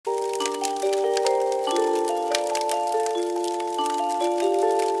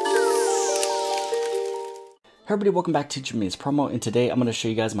Hey everybody, welcome back to Jimmy's Promo, and today I'm going to show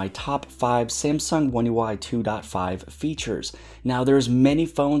you guys my top 5 Samsung One UI 2.5 features. Now there's many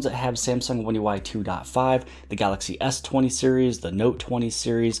phones that have Samsung One UI 2.5, the Galaxy S20 series, the Note 20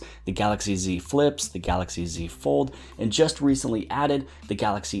 series, the Galaxy Z Flips, the Galaxy Z Fold, and just recently added the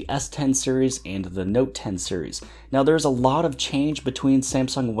Galaxy S10 series and the Note 10 series. Now there's a lot of change between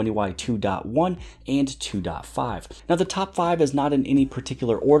Samsung One UI 2.1 and 2.5. Now the top 5 is not in any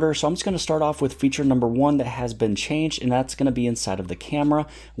particular order, so I'm just going to start off with feature number 1 that has been changed, and that's going to be inside of the camera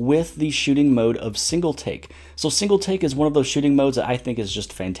with the shooting mode of single take. So single take is one of those shooting modes that I think is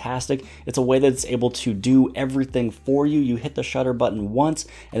just fantastic. It's a way that it's able to do everything for you. You hit the shutter button once,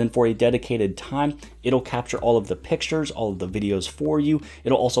 and then for a dedicated time, it'll capture all of the pictures, all of the videos for you.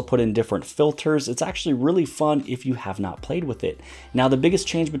 It'll also put in different filters. It's actually really fun if you have not played with it. Now, the biggest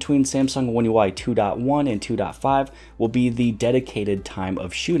change between Samsung One UI 2.1 and 2.5 will be the dedicated time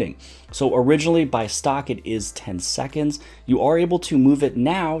of shooting. So originally by stock, it is 10 seconds. You are able to move it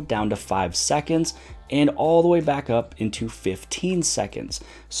now down to 5 seconds and all the way back up into 15 seconds.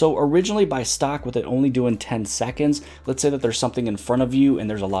 So originally by stock, with it only doing 10 seconds, let's say that there's something in front of you and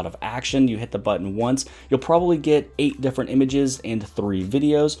there's a lot of action, you hit the button once, you'll probably get 8 different images and 3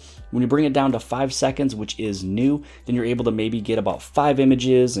 videos. When you bring it down to 5 seconds, which is new, then you're able to maybe get about 5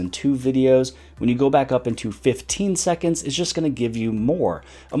 images and 2 videos. When you go back up into 15 seconds, it's just gonna give you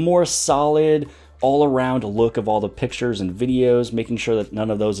a more solid, all-around look of all the pictures and videos, making sure that none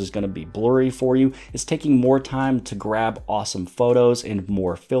of those is going to be blurry for you. It's taking more time to grab awesome photos and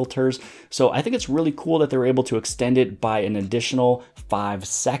more filters. So I think it's really cool that they're able to extend it by an additional 5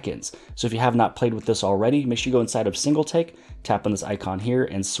 seconds. So if you have not played with this already, make sure you go inside of single take, tap on this icon here,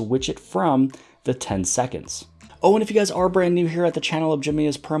 and switch it from the 10 seconds. Oh, and if you guys are brand new here at the channel of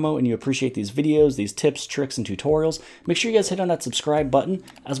Jimmy's Promo and you appreciate these videos, these tips, tricks, and tutorials, make sure you guys hit on that subscribe button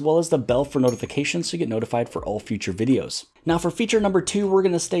as well as the bell for notifications so you get notified for all future videos. Now for feature number 2, we're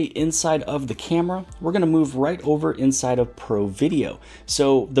going to stay inside of the camera. We're going to move right over inside of Pro Video.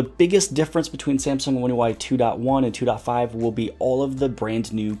 So the biggest difference between Samsung One UI 2.1 and 2.5 will be all of the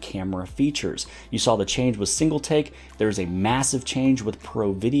brand new camera features. You saw the change with single take. There's a massive change with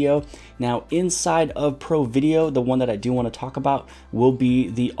Pro Video. Now inside of Pro Video, the one that I do want to talk about will be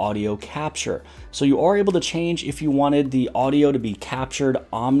the audio capture. So you are able to change if you wanted the audio to be captured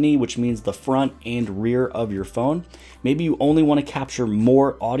omni, which means the front and rear of your phone. Maybe you only want to capture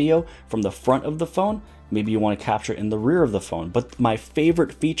more audio from the front of the phone. Maybe you want to capture in the rear of the phone. But my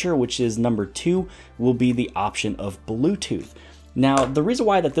favorite feature, which is number 2, will be the option of Bluetooth. Now, the reason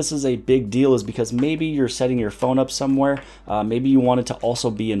why that this is a big deal is because maybe you're setting your phone up somewhere. Maybe you want it to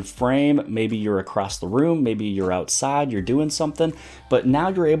also be in frame. Maybe you're across the room. Maybe you're outside. You're doing something. But now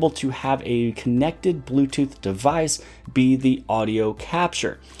you're able to have a connected Bluetooth device be the audio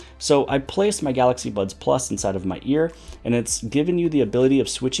capture. So I placed my Galaxy Buds Plus inside of my ear, and it's given you the ability of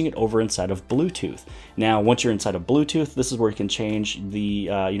switching it over inside of Bluetooth. Now, once you're inside of Bluetooth, this is where you can change the,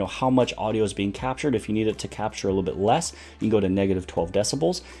 how much audio is being captured. If you need it to capture a little bit less, you can go to negative 12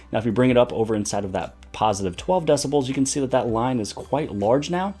 decibels. Now, if you bring it up over inside of that positive 12 decibels, you can see that that line is quite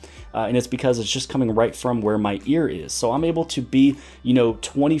large now, and it's because it's just coming right from where my ear is. So I'm able to be,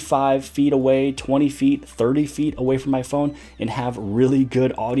 25 feet away, 20 feet, 30 feet away from my phone and have really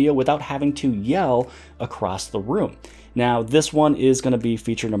good audio without having to yell across the room. Now, this one is going to be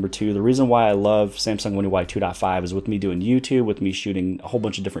feature number 2. The reason why I love Samsung One UI 2.5 is with me doing YouTube, with me shooting a whole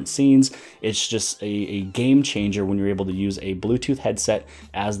bunch of different scenes. It's just a game changer when you're able to use a Bluetooth headset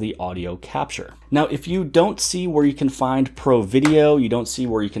as the audio capture. Now, if you don't see where you can find Pro Video, you don't see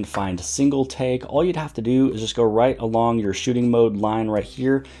where you can find single take, all you'd have to do is just go right along your shooting mode line right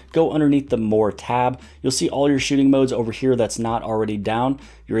here, go underneath the More tab. You'll see all your shooting modes over here that's not already down.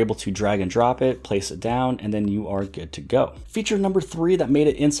 You're able to drag and drop it, place it down, and then you are good to go. Feature number 3 that made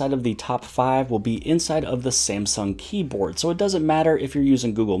it inside of the top 5 will be inside of the Samsung keyboard. So it doesn't matter if you're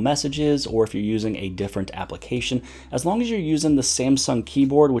using Google Messages or if you're using a different application. As long as you're using the Samsung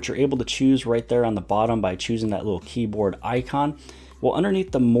keyboard, which you're able to choose right there on the bottom by choosing that little keyboard icon, well,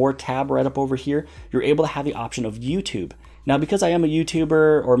 underneath the More tab right up over here, you're able to have the option of YouTube. Now, because I am a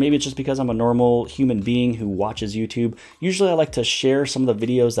YouTuber, or maybe it's just because I'm a normal human being who watches YouTube, usually I like to share some of the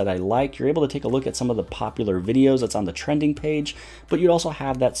videos that I like. You're able to take a look at some of the popular videos that's on the trending page, but you'd also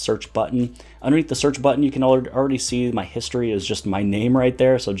have that search button. Underneath the search button, you can already see my history is just my name right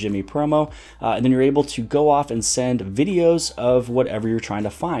there, so Jimmy Promo, and then you're able to go off and send videos of whatever you're trying to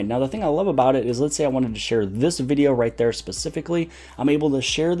find. Now, the thing I love about it is, let's say I wanted to share this video right there specifically. I'm able to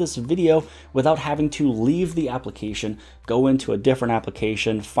share this video without having to leave the application, go into a different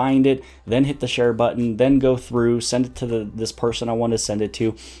application, find it, then hit the share button, then go through, send it to this person I want to send it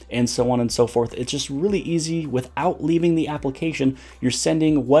to, and so on and so forth. It's just really easy without leaving the application. You're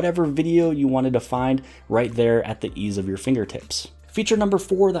sending whatever video you wanted to find right there at the ease of your fingertips. Feature number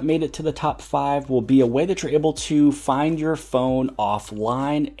 4 that made it to the top 5 will be a way that you're able to find your phone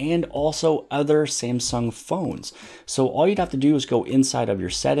offline and also other Samsung phones. So all you'd have to do is go inside of your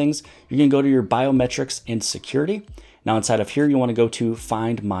settings. You're going to go to your biometrics and security. Now inside of here, you want to go to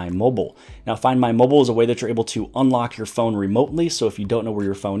Find My Mobile. Now Find My Mobile is a way that you're able to unlock your phone remotely. So if you don't know where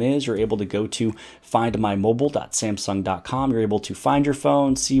your phone is, you're able to go to findmymobile.samsung.com. You're able to find your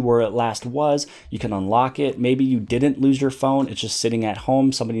phone, see where it last was. You can unlock it. Maybe you didn't lose your phone. It's just sitting at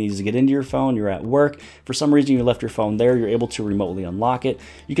home. Somebody needs to get into your phone. You're at work. For some reason, you left your phone there. You're able to remotely unlock it.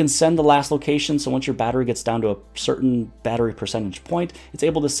 You can send the last location. So once your battery gets down to a certain battery percentage point, it's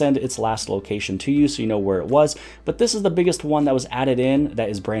able to send its last location to you so you know where it was. But this is the biggest one that was added in that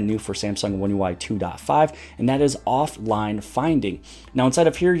is brand new for Samsung One UI 2.5, and that is offline finding. Now inside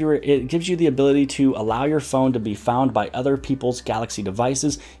of here, it gives you the ability to allow your phone to be found by other people's Galaxy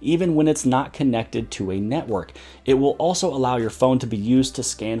devices, even when it's not connected to a network. It will also allow your phone to be used to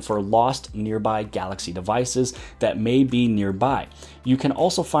scan for lost nearby Galaxy devices that may be nearby. You can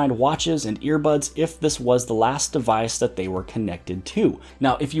also find watches and earbuds if this was the last device that they were connected to.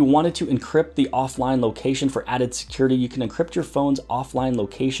 Now, if you wanted to encrypt the offline location for added security, you can encrypt your phone's offline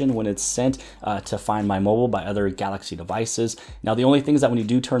location when it's sent to Find My Mobile by other Galaxy devices. Now, the only thing is that when you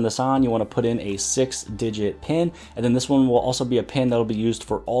do turn this on, you want to put in a 6-digit PIN, and then this one will also be a PIN that will be used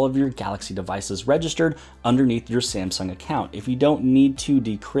for all of your Galaxy devices registered underneath your Samsung account. If you don't need to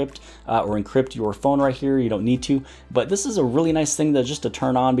decrypt or encrypt your phone right here, you don't need to, but this is a really nice thing just to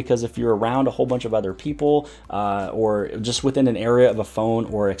turn on, because if you're around a whole bunch of other people or just within an area of a phone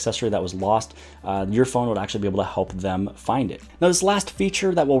or accessory that was lost, your phone would actually be able to help them find it. Now this last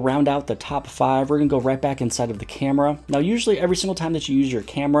feature that will round out the top 5, we're gonna go right back inside of the camera. Now usually every single time that you use your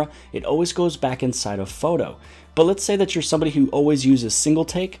camera, it always goes back inside of photo. But let's say that you're somebody who always uses single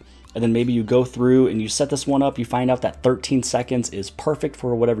take, and then maybe you go through and you set this one up, you find out that 13 seconds is perfect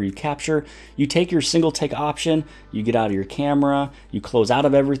for whatever you capture. You take your single take option, you get out of your camera, you close out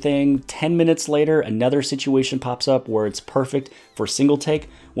of everything. 10 minutes later, another situation pops up where it's perfect for single take.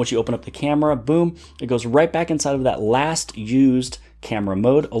 Once you open up the camera, boom, it goes right back inside of that last used camera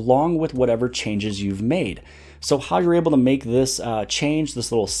mode, along with whatever changes you've made. So how you're able to make this change,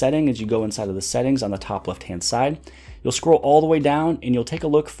 this little setting, as you go inside of the settings on the top left-hand side, you'll scroll all the way down and you'll take a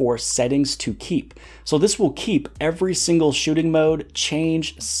look for settings to keep. So this will keep every single shooting mode,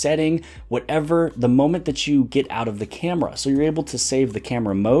 change, setting, whatever, the moment that you get out of the camera. So you're able to save the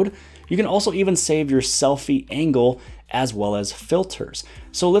camera mode. You can also even save your selfie angle as well as filters.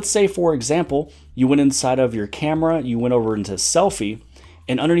 So let's say, for example, you went inside of your camera, you went over into selfie,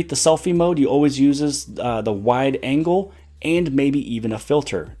 and underneath the selfie mode, you always uses the wide angle and maybe even a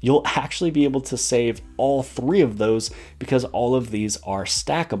filter. You'll actually be able to save all 3 of those because all of these are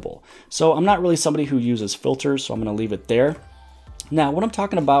stackable. So I'm not really somebody who uses filters, so I'm gonna leave it there. Now, what I'm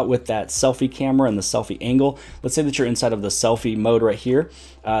talking about with that selfie camera and the selfie angle, let's say that you're inside of the selfie mode right here.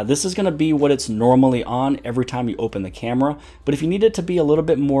 This is gonna be what it's normally on every time you open the camera. But if you need it to be a little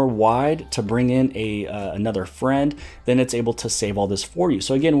bit more wide to bring in another friend, then it's able to save all this for you.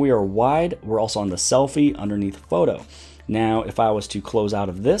 So again, we are wide. We're also on the selfie underneath photo. Now, if I was to close out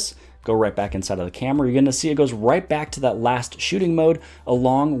of this, go right back inside of the camera, you're gonna see it goes right back to that last shooting mode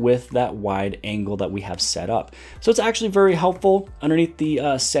along with that wide angle that we have set up. So it's actually very helpful underneath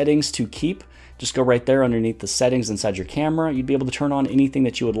the settings to keep. Just go right there underneath the settings inside your camera. You'd be able to turn on anything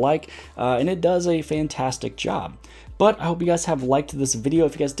that you would like, and it does a fantastic job. But I hope you guys have liked this video.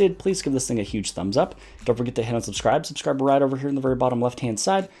 If you guys did, please give this thing a huge thumbs up. Don't forget to hit on subscribe. Subscribe right over here in the very bottom left-hand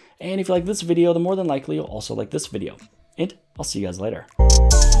side. And if you like this video, then more than likely you'll also like this video. And I'll see you guys later.